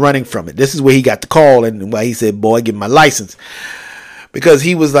 He was running from it. This is where he got the call, and why he said, "Boy, give me my license." Because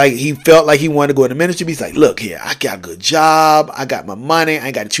he was like, he felt like he wanted to go into ministry. But he's like, look here, I got a good job. I got my money. I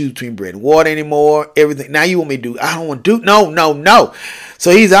ain't got to choose between bread and water anymore. Everything. Now you want me to do, I don't want to do, no.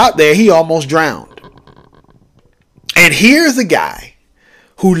 So he's out there. He almost drowned. And here's a guy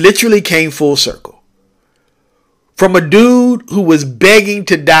who literally came full circle. From a dude who was begging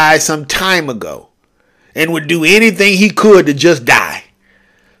to die some time ago and would do anything he could to just die,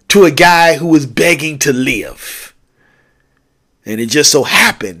 to a guy who was begging to live. And it just so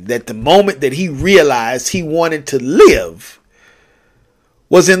happened that the moment that he realized he wanted to live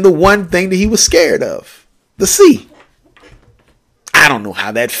was in the one thing that he was scared of, the sea. I don't know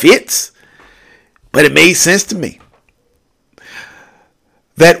how that fits, but it made sense to me.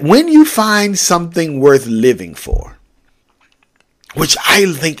 That when you find something worth living for, which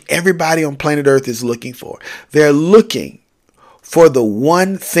I think everybody on planet Earth is looking for, they're looking for the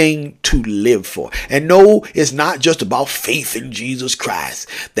one thing to live for. And no, it's not just about faith in Jesus Christ.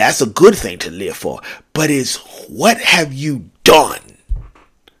 That's a good thing to live for. But it's what have you done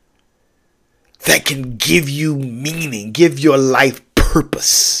that can give you meaning, give your life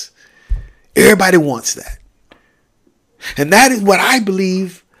purpose. Everybody wants that. And that is what I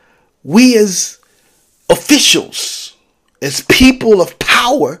believe we as officials, as people of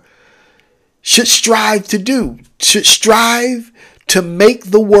power, should strive to do. Should strive to make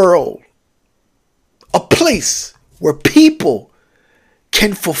the world a place where people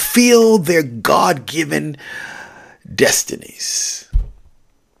can fulfill their God-given destinies.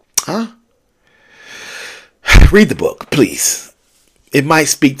 Huh? Read the book, please. It might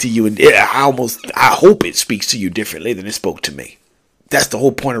speak to you, and I hope it speaks to you differently than it spoke to me. That's the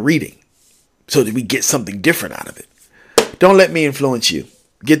whole point of reading, so that we get something different out of it. Don't let me influence you.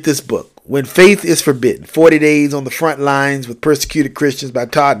 Get this book, When Faith is Forbidden, 40 Days on the Front Lines with Persecuted Christians by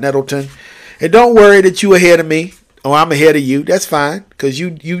Todd Nettleton. And don't worry that you ahead of me, or I'm ahead of you. That's fine, because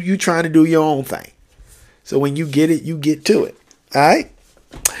you trying to do your own thing. So when you get it, you get to it. All right?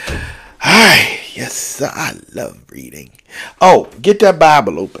 All right. Yes, sir. I love reading. Oh, get that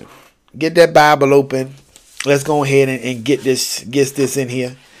Bible open. Get that Bible open. Let's go ahead and get this in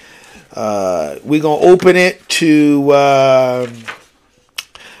here. We're going to open it to...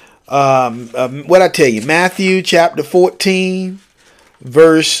 what I tell you, Matthew chapter 14,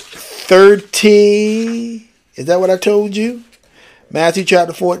 verse 30. Is that what I told you? Matthew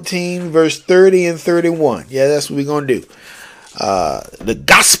chapter 14, verse 30 and 31. Yeah, that's what we're going to do. The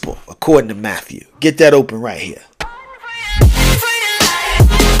gospel according to Matthew. Get that open right here.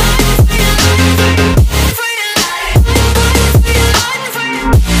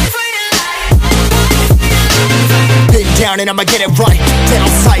 Down and I'ma get it right, dead on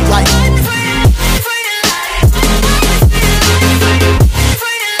sight like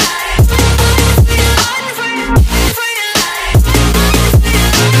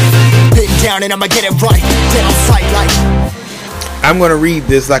been down and I'ma get it right, dead on sight like. I'm gonna read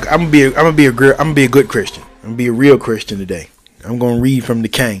this like I'm gonna be a good Christian. I'm gonna be a real Christian today. I'm gonna read from the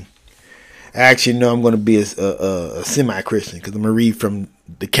King. Actually, no, I'm gonna be a semi-Christian because I'm gonna read from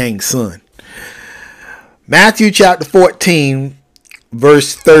the King's son. Matthew chapter 14,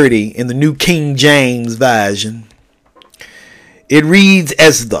 verse 30 in the New King James Version. It reads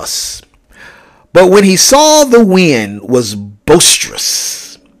as thus. But when he saw the wind was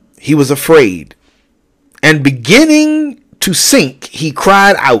boisterous, he was afraid. And beginning to sink, he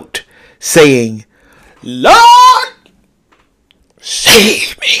cried out, saying, Lord,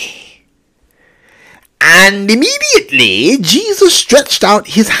 save me. And immediately Jesus stretched out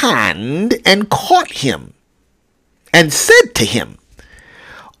his hand and caught him, and said to him,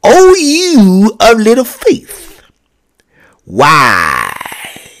 O you of little faith, why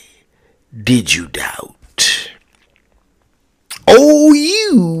did you doubt? O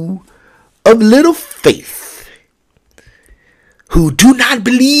you of little faith, who do not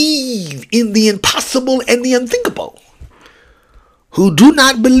believe in the impossible and the unthinkable, who do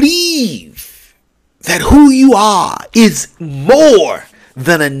not believe that who you are is more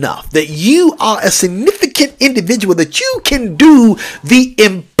than enough, that you are a significant individual, that you can do the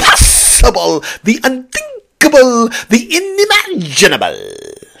impossible, the unthinkable, the unimaginable.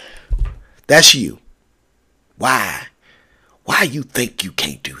 That's you. Why? Why you think you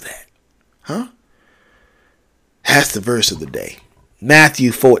can't do that? Huh? That's the verse of the day.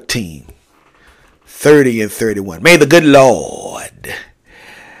 Matthew 14, 30 and 31. May the good Lord,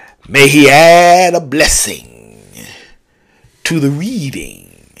 may he add a blessing to the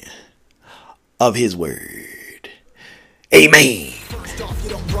reading of his word. Amen.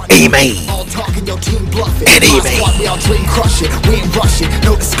 Amen. All talking, your team bluffing. And amen. We all dream crushing, we ain't rushing,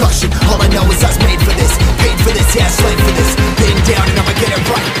 no discussion. All I know is I was made for this, paid for this, yeah, slave for this. Been down and I'ma get it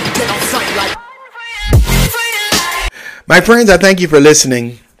right. Get on sight like. My friends, I thank you for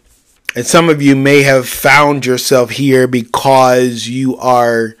listening. And some of you may have found yourself here because you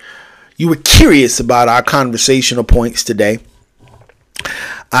were curious about our conversational points today.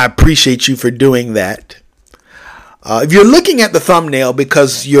 I appreciate you for doing that. If you're looking at the thumbnail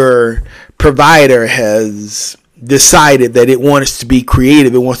because your provider has decided that it wants to be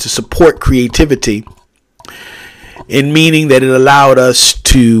creative, it wants to support creativity, in meaning that it allowed us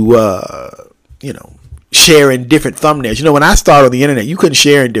to, share in different thumbnails. When I started on the internet, you couldn't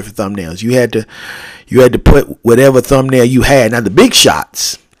share in different thumbnails. You had to put whatever thumbnail you had. Now the big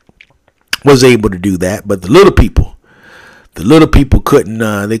shots was able to do that, but the little people couldn't.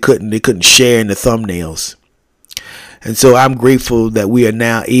 They couldn't share in the thumbnails. And so I'm grateful that we are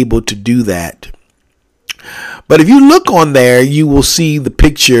now able to do that. But if you look on there, you will see the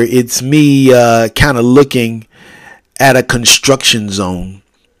picture. It's me kind of looking at a construction zone.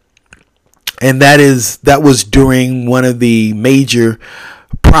 And that was during one of the major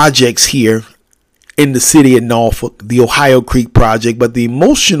projects here in the city of Norfolk, the Ohio Creek project. But the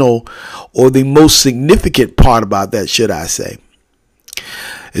emotional or the most significant part about that, should I say,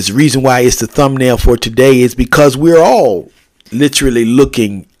 is the reason why it's the thumbnail for today is because we're all literally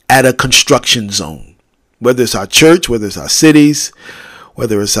looking at a construction zone, whether it's our church, whether it's our cities,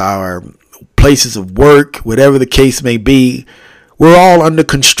 whether it's our places of work, whatever the case may be, we're all under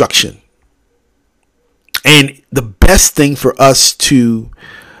construction. And the best thing for us to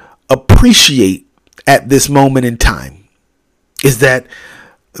appreciate at this moment in time is that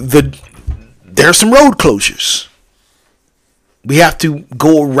there are some road closures. We have to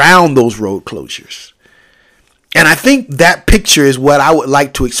go around those road closures. And I think that picture is what I would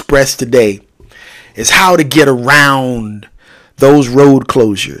like to express today, is how to get around those road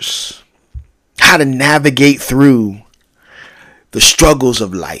closures, how to navigate through the struggles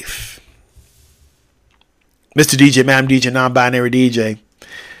of life. Mr. DJ, Madam DJ, Non-Binary DJ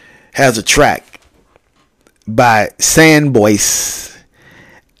has a track by Sandboys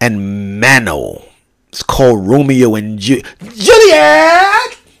and Mano. It's called Romeo and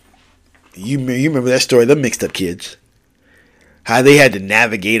Juliet. You remember that story, the Mixed Up Kids. How they had to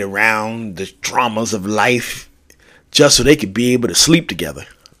navigate around the traumas of life just so they could be able to sleep together.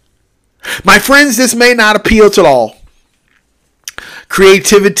 My friends, this may not appeal to all.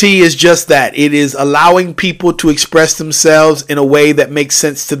 Creativity is just that. It is allowing people to express themselves in a way that makes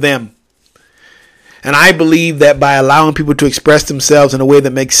sense to them. And I believe that by allowing people to express themselves in a way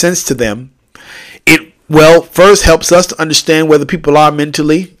that makes sense to them, it, first helps us to understand whether people are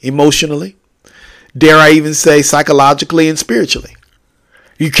mentally, emotionally, dare I even say psychologically and spiritually.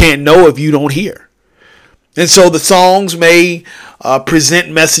 You can't know if you don't hear. And so the songs may present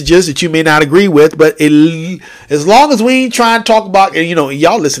messages that you may not agree with, but as long as we ain't trying to talk about,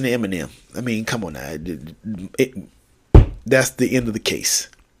 y'all listen to Eminem. I mean, come on now. That's the end of the case.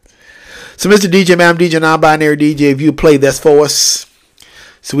 So Mr. DJ, Madam DJ, Non-Binary DJ, if you play this for us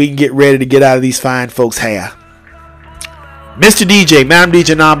so we can get ready to get out of these fine folks' hair. Mr. DJ, Madam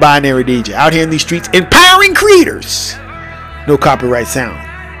DJ, Non-Binary DJ, out here in these streets, empowering creators. No copyright sound.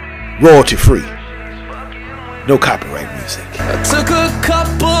 Royalty free. No copyright music. I took a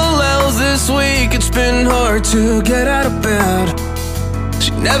couple L's this week. It's been hard to get out of bed.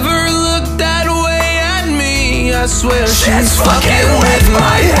 She never looked that way at me. I swear she's fucking with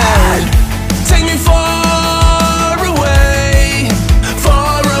my head. Take me far away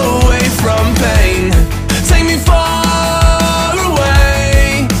from pain. Take me far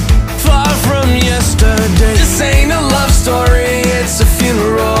away, far from yesterday. This ain't a love story, it's a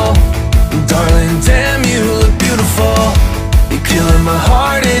funeral. Darling, damn, you look beautiful. You're killing my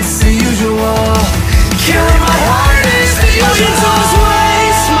heart, it's the usual. Killing my heart is the usual. All you do is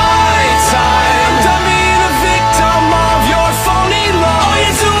waste my time. Done being a victim of your phony love. All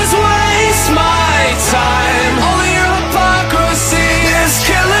you do is waste my time. All your hypocrisy is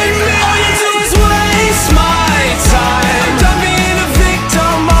killing me. All you do is waste my time. Done being a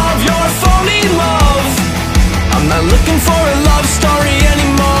victim of your phony love. I'm not looking for a love story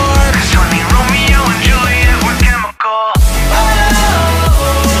anymore. 'Cause honey, Romeo and Juliet were chemical.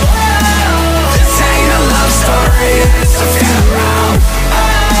 This ain't a love story, it's a funeral.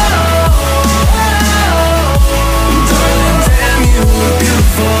 Darling, damn, you look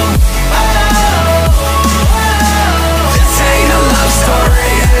beautiful. This ain't a love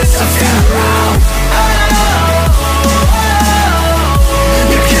story, it's a funeral.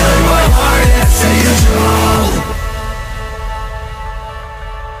 You're killing my heart, it's a usual.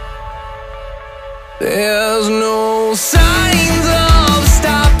 There's no signs of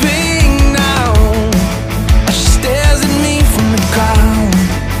stopping now. She stares at me from the crowd.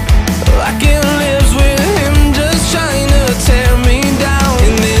 I can live with him just trying to tear me down.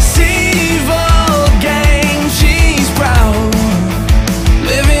 In this evil game, she's proud.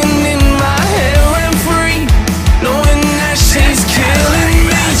 Living in my head rent free, knowing that she's killing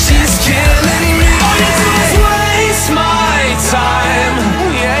me, she's killing me. All you do is waste my time.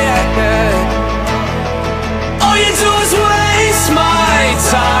 Yeah, yeah, yeah. All you do is waste my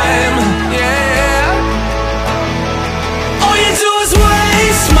time, yeah. All you do is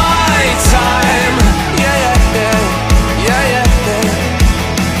waste my time, yeah, yeah, yeah, yeah,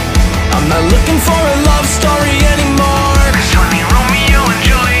 yeah. I'm not looking for a love story anymore. 'Cause honey, Romeo and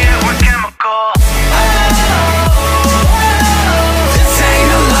Juliet were chemical. This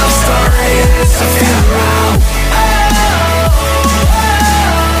ain't a love story, it's a funeral.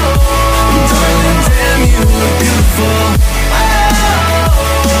 Darling, damn, you look beautiful.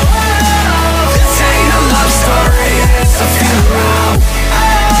 This ain't a love story, it's a funeral.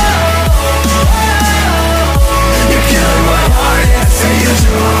 You're killing my heart, it's a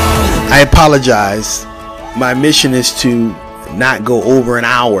usual. I apologize. My mission is to not go over an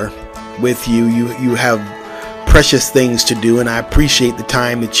hour with you. You have precious things to do, and I appreciate the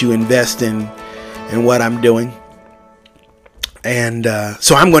time that you invest in what I'm doing. And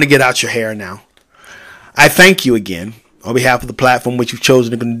so I'm going to get out your hair now. I thank you again on behalf of the platform which you've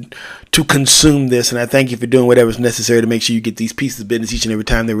chosen to consume this, and I thank you for doing whatever is necessary to make sure you get these pieces of business each and every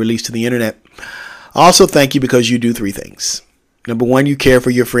time they're released to the internet. I also thank you because you do three things. Number one, you care for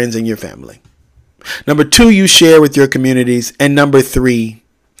your friends and your family. Number two, you share with your communities. And number three,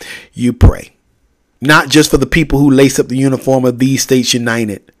 you pray. Not just for the people who lace up the uniform of these states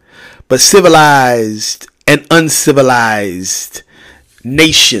united, but civilized and uncivilized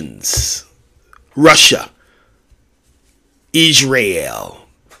nations. Russia, Israel,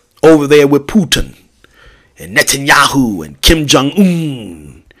 over there with Putin and Netanyahu and Kim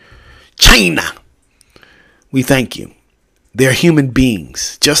Jong-un, China. We thank you. They're human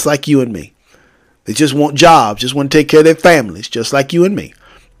beings, just like you and me. They just want jobs, just want to take care of their families, just like you and me.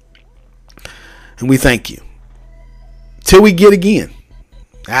 And we thank you. Till we get again.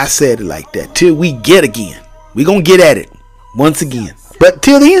 I said it like that. Till we get again. We're going to get at it once again. But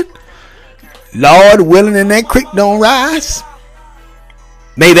till then, Lord willing, and that creek don't rise,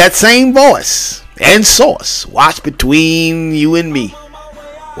 may that same voice and source watch between you and me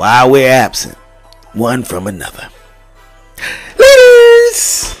while we're absent one from another.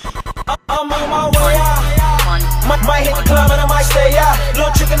 Laters! I'm on my way out. Might hit the club and I might stay out.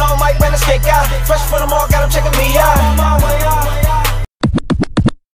 Little chicken on mic when I skate out. Fresh from the mall, got him checking me out. I'm on my way out.